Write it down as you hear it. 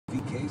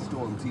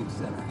Storm Team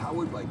Center,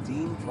 powered by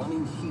Dean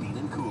Plumbing, Heating,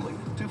 and Cooling.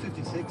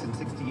 256 and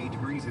 68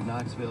 degrees in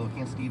Knoxville.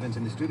 Ken Stevens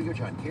in the studio.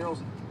 John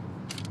Carroll's.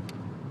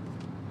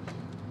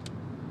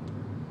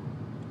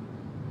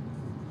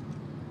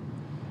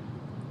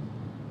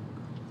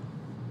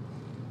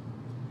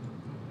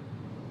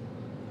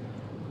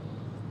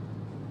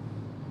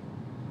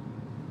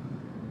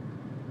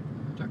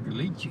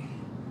 Tuckaleechee.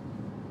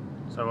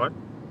 So what?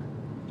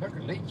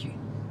 Tuckaleechee.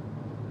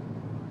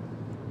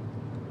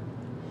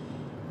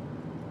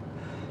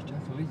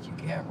 Tuckaleechee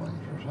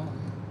Caverns or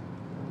something.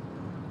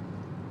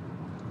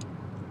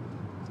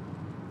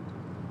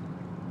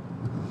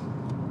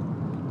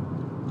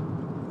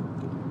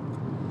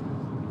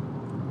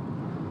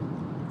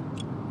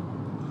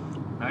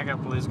 I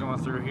got police going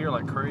through here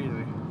like crazy.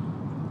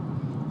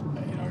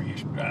 Ain't no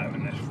use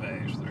driving this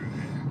fast through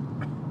here.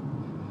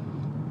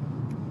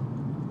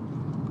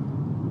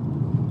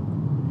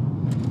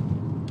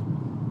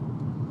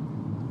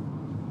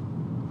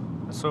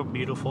 It's so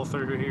beautiful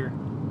through here.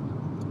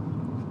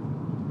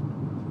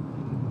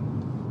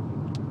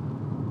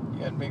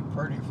 Yeah, it'd be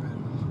pretty if it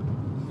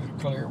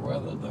was clear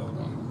weather though, it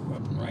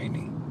wasn't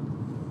rainy.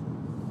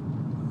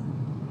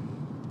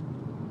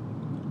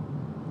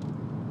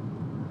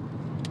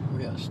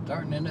 We are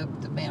starting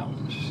up the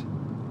mountains.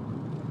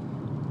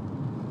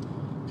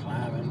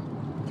 Climbing,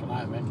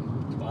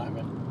 climbing,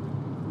 climbing.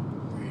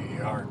 We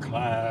are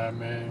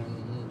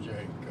climbing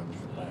Jacob's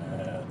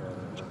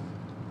Ladder.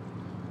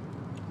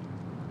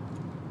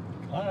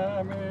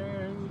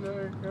 Climbing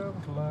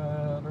Jacob's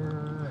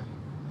Ladder.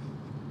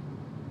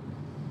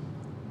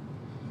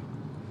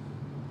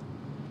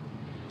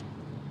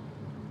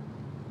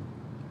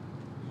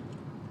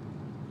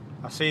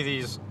 I see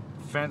these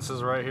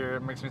fences right here.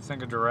 It makes me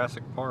think of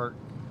Jurassic Park.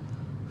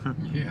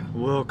 Yeah.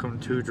 Welcome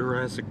to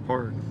Jurassic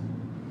Park.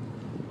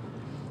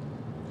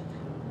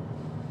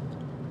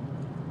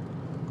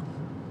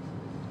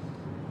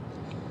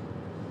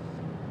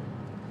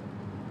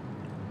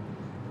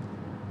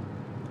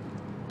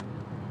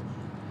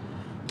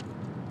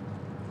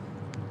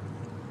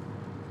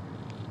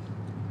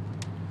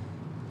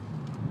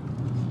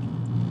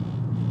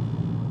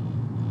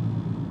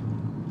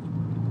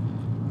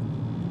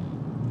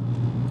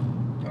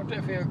 Don't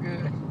that feel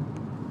good?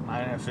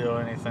 I didn't feel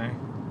anything.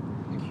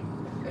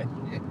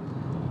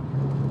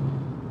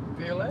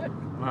 Feel that?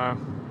 No.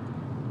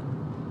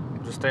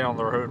 Just stay on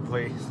the road,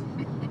 please.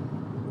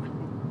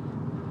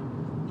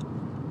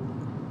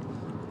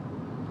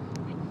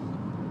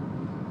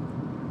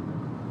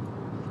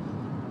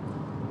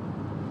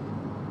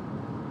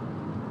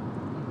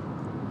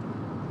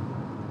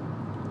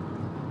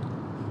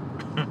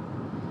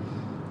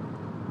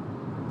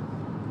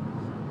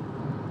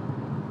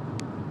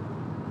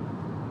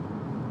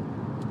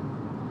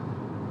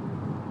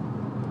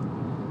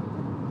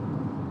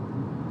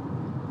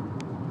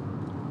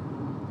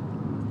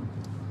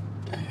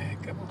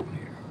 Come on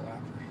here,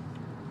 Whopper.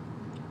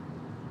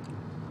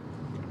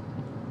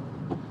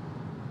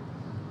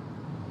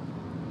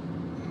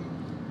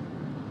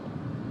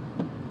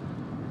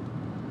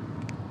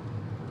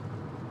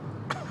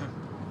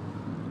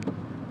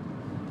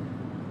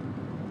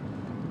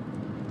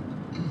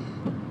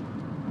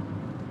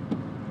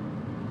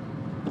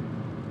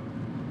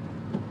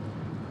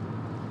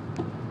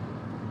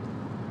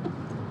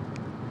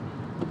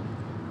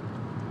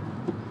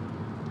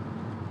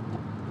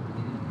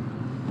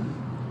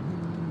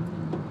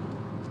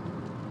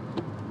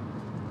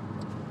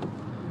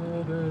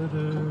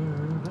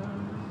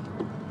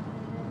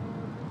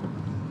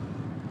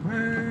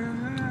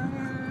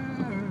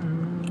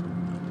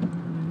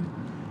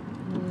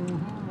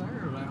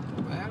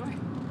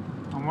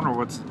 I wonder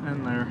what's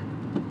in there.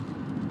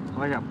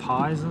 Oh, they got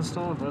pies and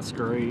stuff? That's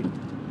great.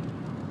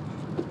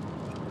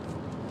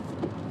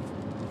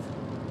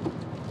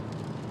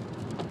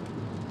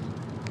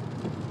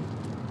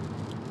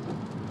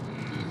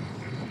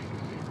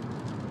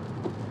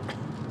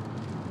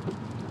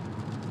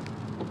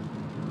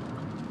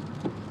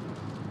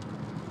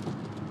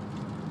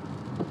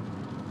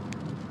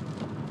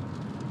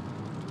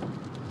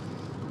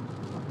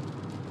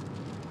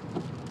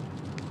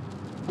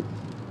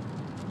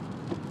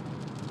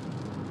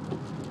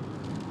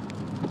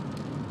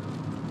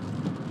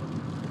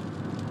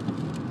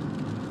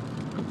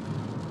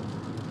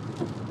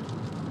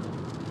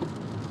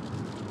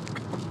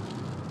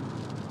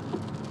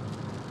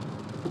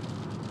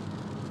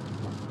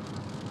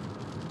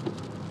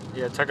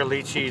 Yeah,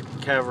 Tuckaleechee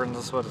Caverns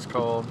is what it's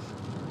called.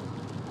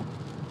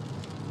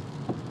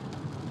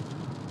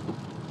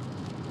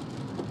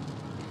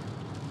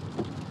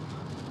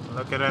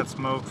 Look at that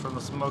smoke from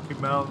the Smoky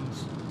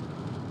Mountains.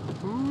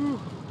 Ooh.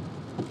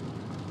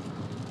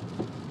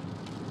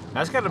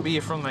 That's got to be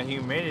from the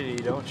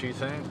humidity, don't you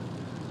think?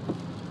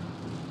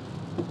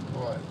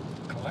 What?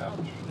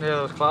 Clouds? Yeah,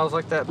 those clouds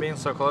like that being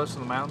so close to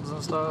the mountains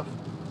and stuff.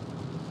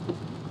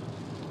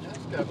 That's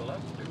got a lot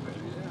to do with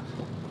it, yeah.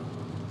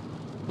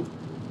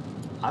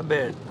 I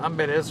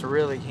bet it's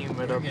really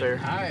humid We're up getting there.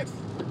 high.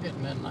 We're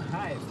getting in the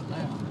heights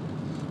now.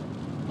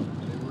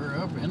 See, we're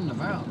up in the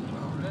mountains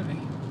already.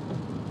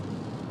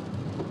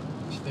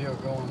 still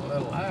going a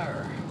little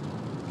higher.